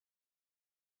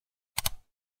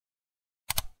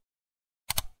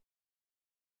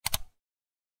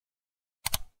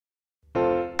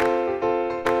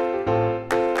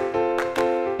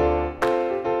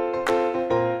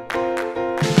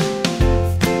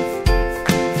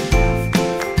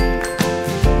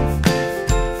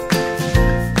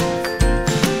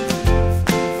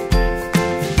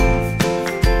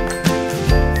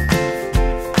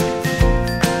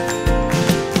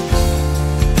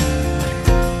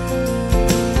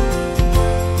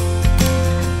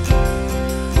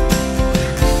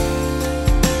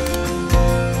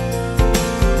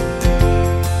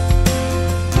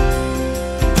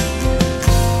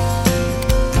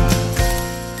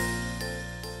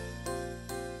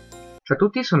Ciao a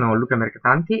tutti, sono Luca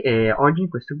Mercatanti e oggi in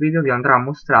questo video vi andrò a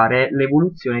mostrare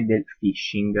l'evoluzione del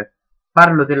phishing.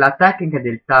 Parlo della tecnica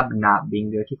del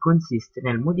tabnabbing, che consiste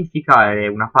nel modificare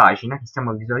una pagina che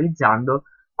stiamo visualizzando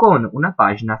con una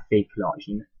pagina fake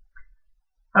login.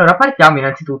 Allora, partiamo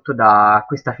innanzitutto da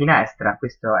questa finestra.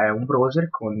 Questo è un browser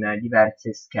con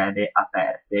diverse schede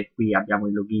aperte. Qui abbiamo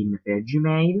il login per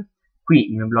Gmail, qui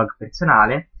il mio blog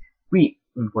personale, qui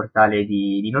un portale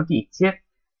di notizie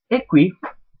e qui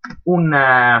un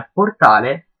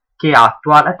portale che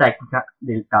attua la tecnica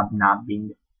del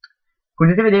tabnabbing. Come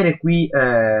potete vedere qui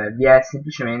vi è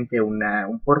semplicemente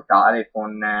un portale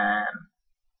con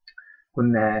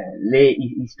le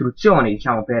istruzioni,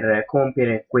 diciamo, per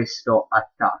compiere questo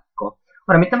attacco.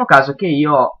 Ora mettiamo caso che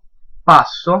io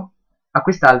passo a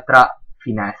quest'altra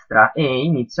finestra e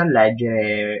inizio a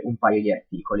leggere un paio di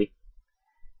articoli.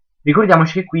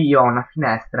 Ricordiamoci che qui io ho una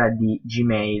finestra di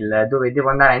Gmail dove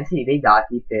devo andare a inserire i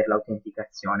dati per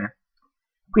l'autenticazione.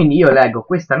 Quindi io leggo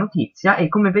questa notizia e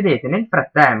come vedete nel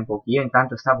frattempo che io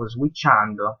intanto stavo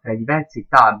switchando tra i diversi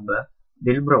tab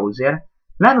del browser,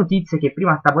 la notizia che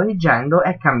prima stavo leggendo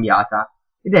è cambiata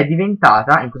ed è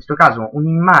diventata in questo caso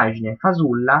un'immagine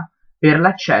fasulla per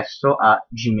l'accesso a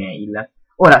Gmail.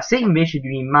 Ora, se invece di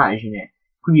un'immagine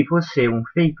qui vi fosse un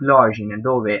fake login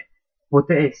dove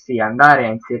potessi andare a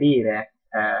inserire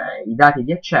i dati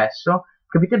di accesso,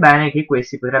 capite bene che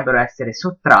questi potrebbero essere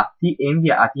sottratti e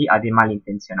inviati a dei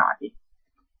malintenzionati.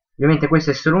 Ovviamente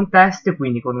questo è solo un test,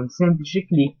 quindi con un semplice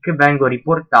clic vengo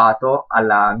riportato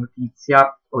alla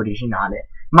notizia originale,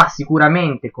 ma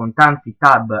sicuramente con tanti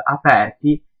tab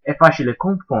aperti è facile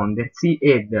confondersi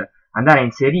ed andare a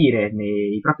inserire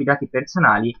i propri dati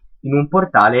personali in un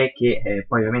portale che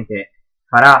poi ovviamente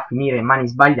farà finire in mani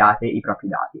sbagliate i propri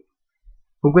dati.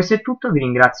 Con questo è tutto, vi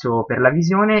ringrazio per la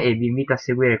visione e vi invito a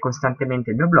seguire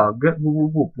costantemente il mio blog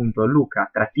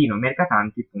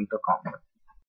www.luca-mercatanti.com.